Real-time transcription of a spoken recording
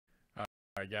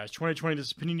All right, guys. 2020, this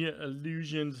is Panini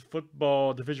Illusions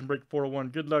Football Division Break 401.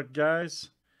 Good luck, guys.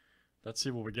 Let's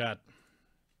see what we got.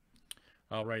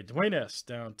 All right, Dwayne S.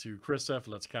 down to Chris F.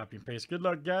 Let's copy and paste. Good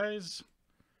luck, guys.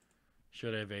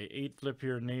 Should have a 8 flip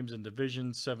here. Names and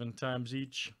divisions 7 times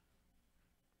each.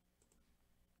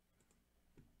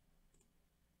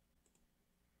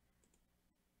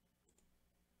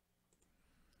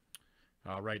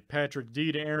 All right, Patrick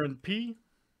D. to Aaron P.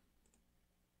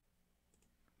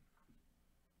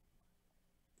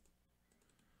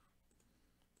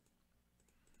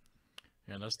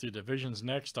 And let's do divisions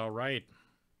next. All right.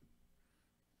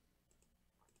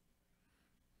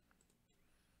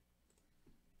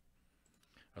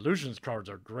 Illusions cards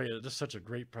are great. This is such a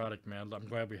great product, man. I'm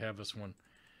glad we have this one.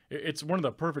 It's one of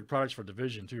the perfect products for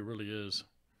division, too. It really is.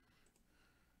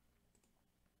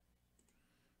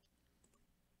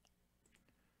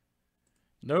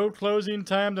 No closing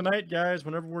time tonight, guys.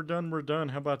 Whenever we're done, we're done.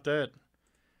 How about that?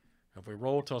 If we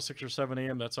roll till 6 or 7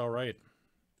 a.m., that's all right.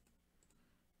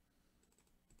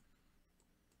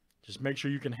 Just make sure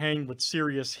you can hang with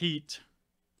serious heat.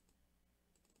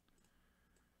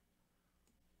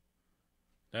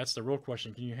 That's the real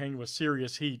question. Can you hang with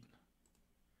serious heat?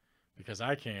 Because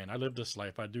I can. I live this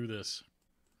life. I do this.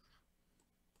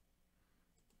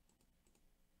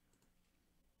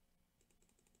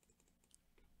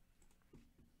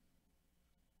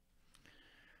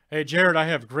 Hey, Jared, I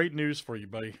have great news for you,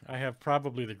 buddy. I have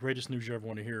probably the greatest news you ever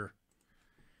want to hear.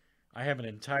 I have an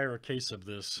entire case of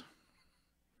this,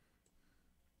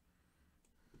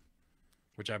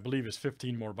 which I believe is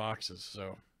 15 more boxes.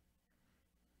 So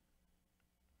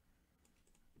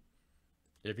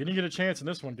if you didn't get a chance in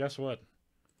this one, guess what?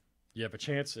 You have a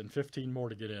chance in 15 more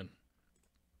to get in.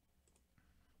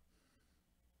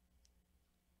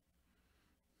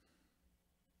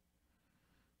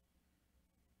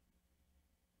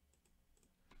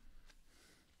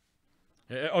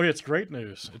 Oh, yeah, it's great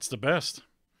news. It's the best.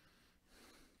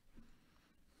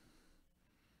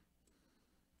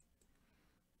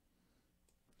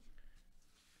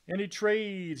 Any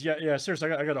trades? Yeah.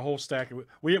 Seriously, I got a whole stack.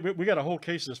 We got a whole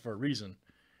case of this for a reason.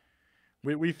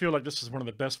 We feel like this is one of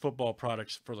the best football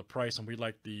products for the price, and we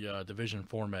like the division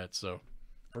format. So,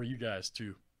 for you guys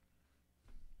too.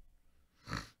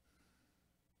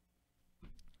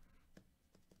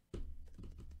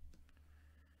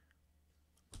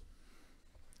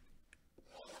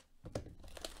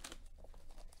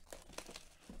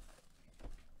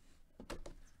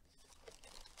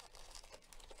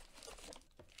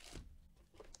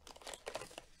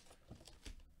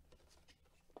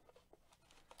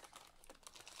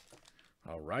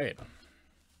 All right.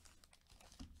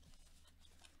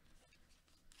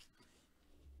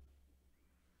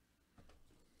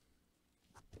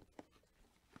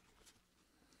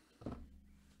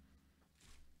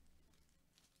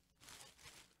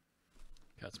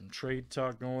 Got some trade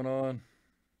talk going on.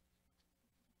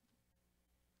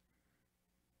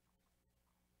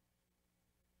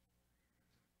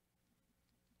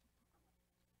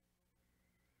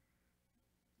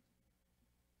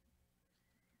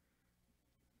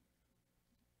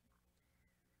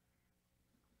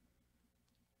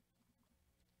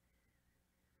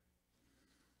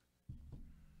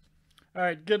 All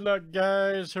right, good luck,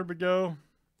 guys. Here we go.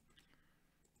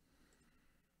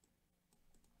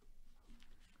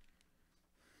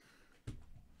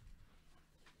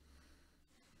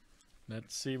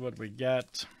 Let's see what we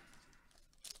got.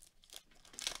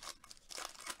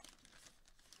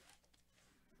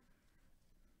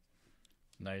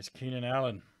 Nice Keenan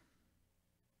Allen.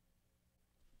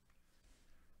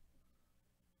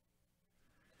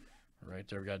 Right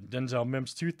there, we got Denzel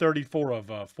Mims, 234 of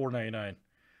 499.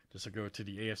 This will go to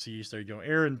the AFC East. There you go.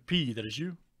 Aaron P., that is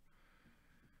you.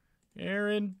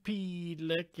 Aaron P.,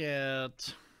 look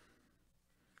out.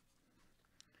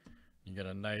 You got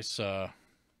a nice nice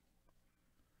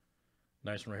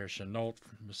one right here. Chenault,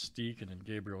 Mystique, and then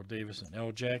Gabriel Davis and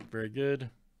L-Jack. Very good.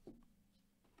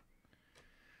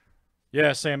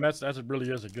 Yeah, Sam, that really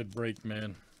is a good break,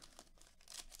 man.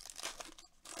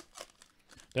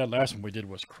 That last one we did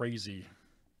was crazy.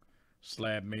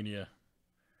 Slab Mania.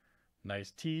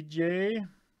 Nice TJ.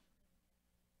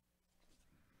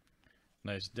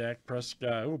 Nice Dak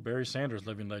Prescott. Oh, Barry Sanders,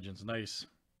 Living Legends. Nice.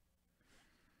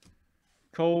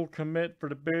 Cole Kmet for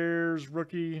the Bears,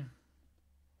 rookie.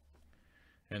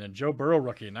 And then Joe Burrow,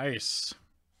 rookie. Nice.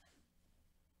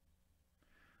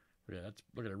 Yeah,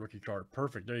 look at that rookie card.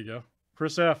 Perfect. There you go.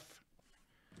 Chris F.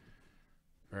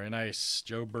 Very nice.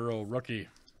 Joe Burrow, rookie.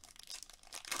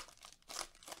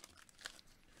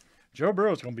 Joe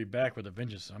Burrow's going to be back with a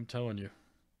vengeance. I'm telling you.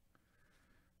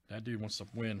 That dude wants to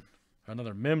win.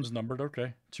 Another Mims numbered.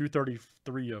 Okay.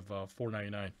 233 of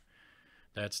 499.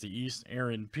 That's the East.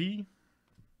 Aaron P.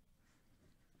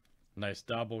 Nice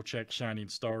double check shining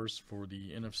stars for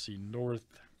the NFC North.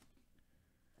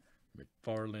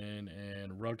 McFarlane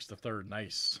and Ruggs the third.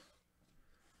 Nice.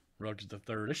 Ruggs the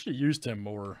third. They should have used him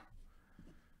more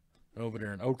over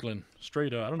there in Oakland.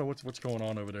 Straight up. I don't know what's going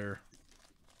on over there.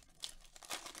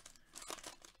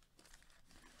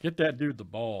 Get that dude the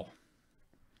ball.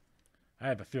 I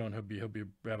have a feeling he'll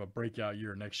have a breakout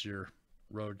year next year.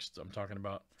 Ruggs, I'm talking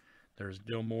about. There's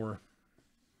Gilmore.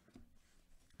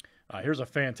 Here's a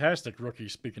fantastic rookie.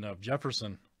 Speaking of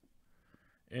Jefferson,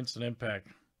 instant impact,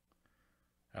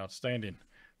 outstanding.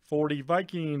 40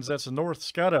 Vikings. That's the North.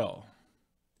 Scotto.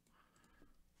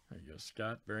 There you go,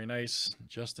 Scott. Very nice.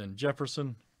 Justin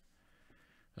Jefferson.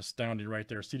 Astounding right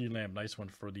there. CeeDee Lamb. Nice one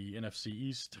for the NFC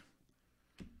East.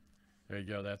 There you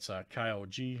go. That's Kyle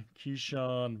G.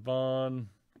 Keyshawn Vaughn.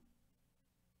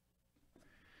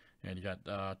 And you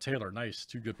got Taylor. Nice.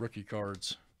 Two good rookie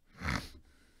cards.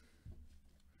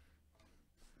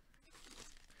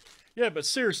 Yeah, but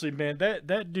seriously, man,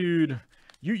 that dude,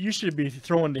 you should be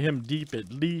throwing to him deep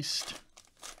at least,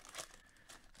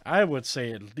 I would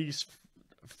say at least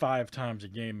 5 times a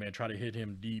game, man. Try to hit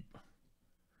him deep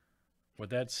with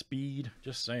that speed.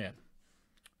 Just saying.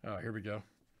 Oh, here we go.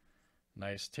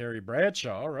 Nice Terry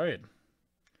Bradshaw. All right.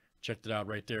 Checked it out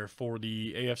right there for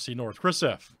the AFC North. Chris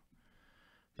F.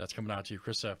 That's coming out to you,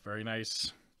 Chris F. Very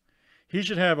nice. He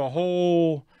should have a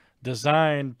whole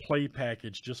design play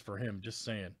package just for him. Just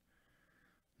saying.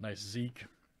 Nice Zeke.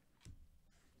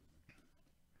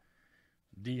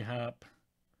 D-Hop.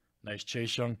 Nice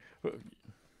Chase Young.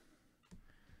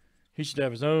 He should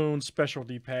have his own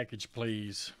specialty package,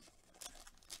 please.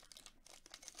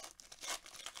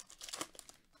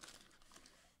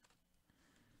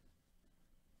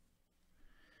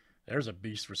 There's a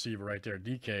beast receiver right there.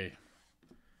 DK.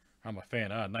 I'm a fan.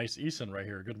 Nice Eason right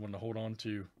here. Good one to hold on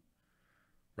to.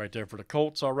 Right there for the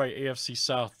Colts. All right, AFC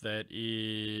South. That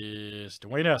is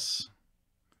Dwayne S.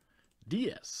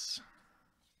 DS.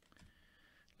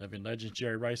 Living Legends,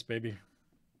 Jerry Rice, baby.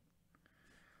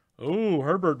 Oh,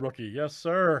 Herbert rookie. Yes,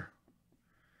 sir.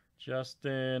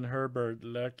 Justin Herbert,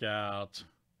 look out.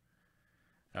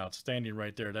 Outstanding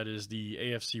right there. That is the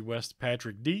AFC West,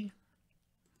 Patrick D.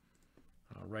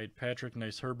 All right, Patrick.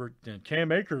 Nice Herbert. And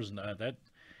Cam Akers,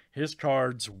 his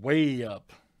card's way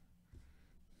up.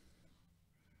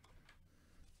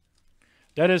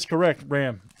 That is correct,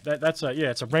 Ram. That's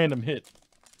it's a random hit.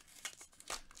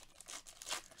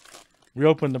 We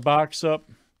opened the box up.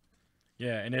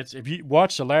 Yeah, and it's, if you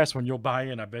watch the last one, you'll buy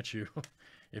in, I bet you.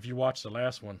 If you watch the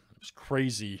last one, it was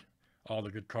crazy. All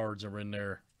the good cards are in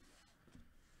there.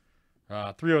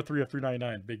 303 of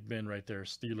 399, Big Ben right there,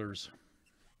 Steelers.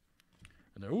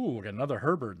 And then, ooh, we got another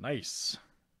Herbert, nice.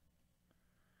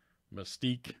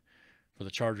 Mystique for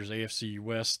the Chargers, AFC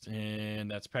West,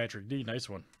 and that's Patrick D, nice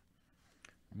one.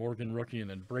 Morgan rookie, and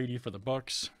then Brady for the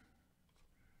Bucks.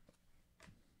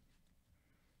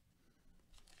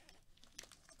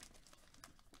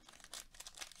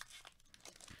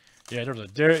 Yeah,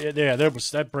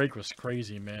 that break was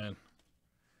crazy, man.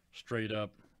 Straight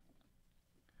up.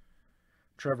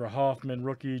 Trevor Hoffman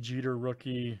rookie, Jeter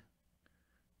rookie.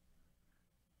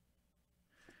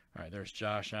 All right, there's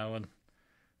Josh Allen.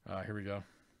 Here we go.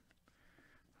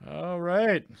 All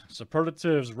right,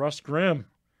 Superlatives, Russ Grimm.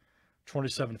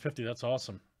 2750, that's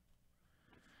awesome.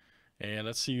 And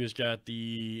let's see who's got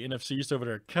the NFC East over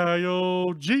there.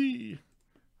 Kyle G.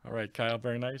 All right, Kyle,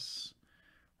 very nice.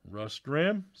 Russ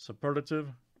Grimm, Superlative.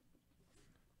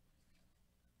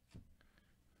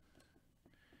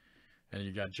 And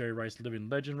you got Jerry Rice, Living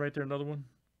Legend right there, another one.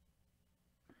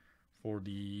 For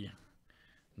the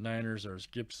Niners, there's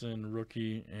Gibson,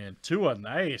 rookie, and Tua,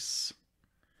 nice.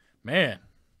 Man.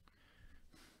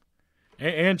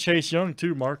 And Chase Young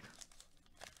too, Mark.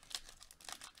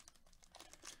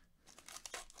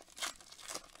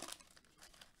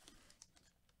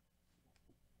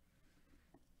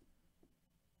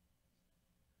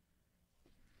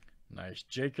 Nice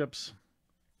Jacobs.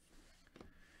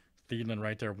 Thielen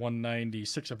right there,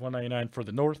 196 of 199 for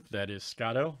the North. That is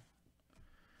Scotto.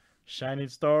 Shining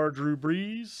Star, Drew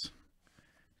Brees.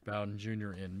 Bowden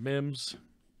Jr. and Mims.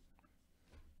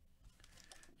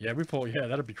 Yeah,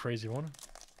 that'd be crazy, won't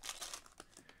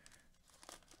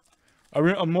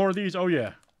it? More of these? Oh,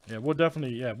 yeah. Yeah, we'll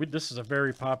definitely, this is a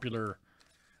very popular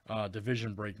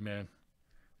division break, man,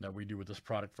 that we do with this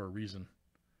product for a reason.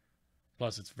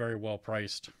 Plus, it's very well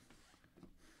priced.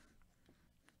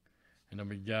 And then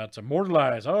we got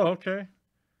Immortalized. Oh, okay.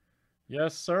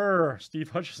 Yes, sir. Steve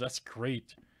Hutchins. That's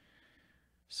great.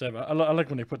 7. I like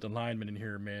when they put the lineman in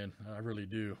here, man. I really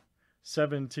do.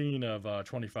 17 of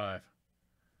 25.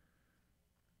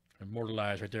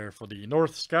 Immortalized right there for the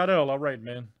North. Scott L. All right,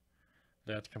 man.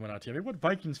 That's coming out to you. I mean, what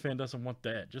Vikings fan doesn't want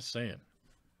that? Just saying.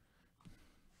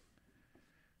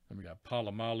 Then we got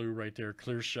Palomalu right there.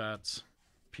 Clear shots.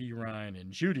 P. Ryan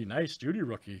and Judy. Nice Judy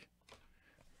rookie.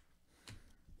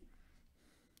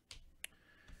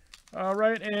 All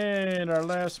right, and our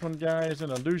last one, guys,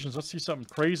 in Illusions. Let's see something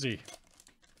crazy.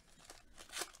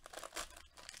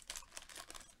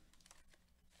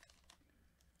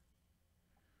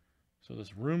 So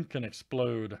this room can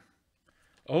explode.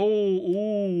 Oh,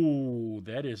 ooh,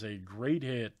 that is a great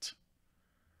hit.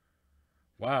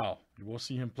 Wow. We'll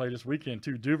see him play this weekend,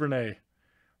 too. Duvernay.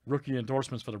 Rookie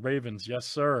endorsements for the Ravens. Yes,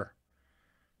 sir.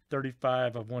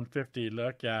 35 of 150.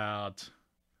 Look out.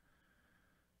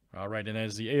 All right, and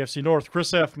as the AFC North,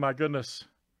 Chris F., my goodness.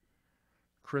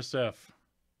 Chris F.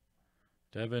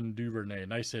 Devin Duvernay.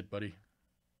 Nice hit, buddy.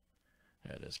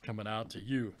 That is coming out to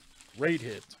you. Great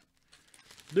hit.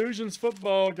 Illusions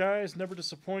football, guys. Never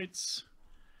disappoints.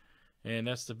 And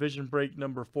that's division break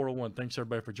number 401. Thanks,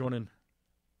 everybody, for joining.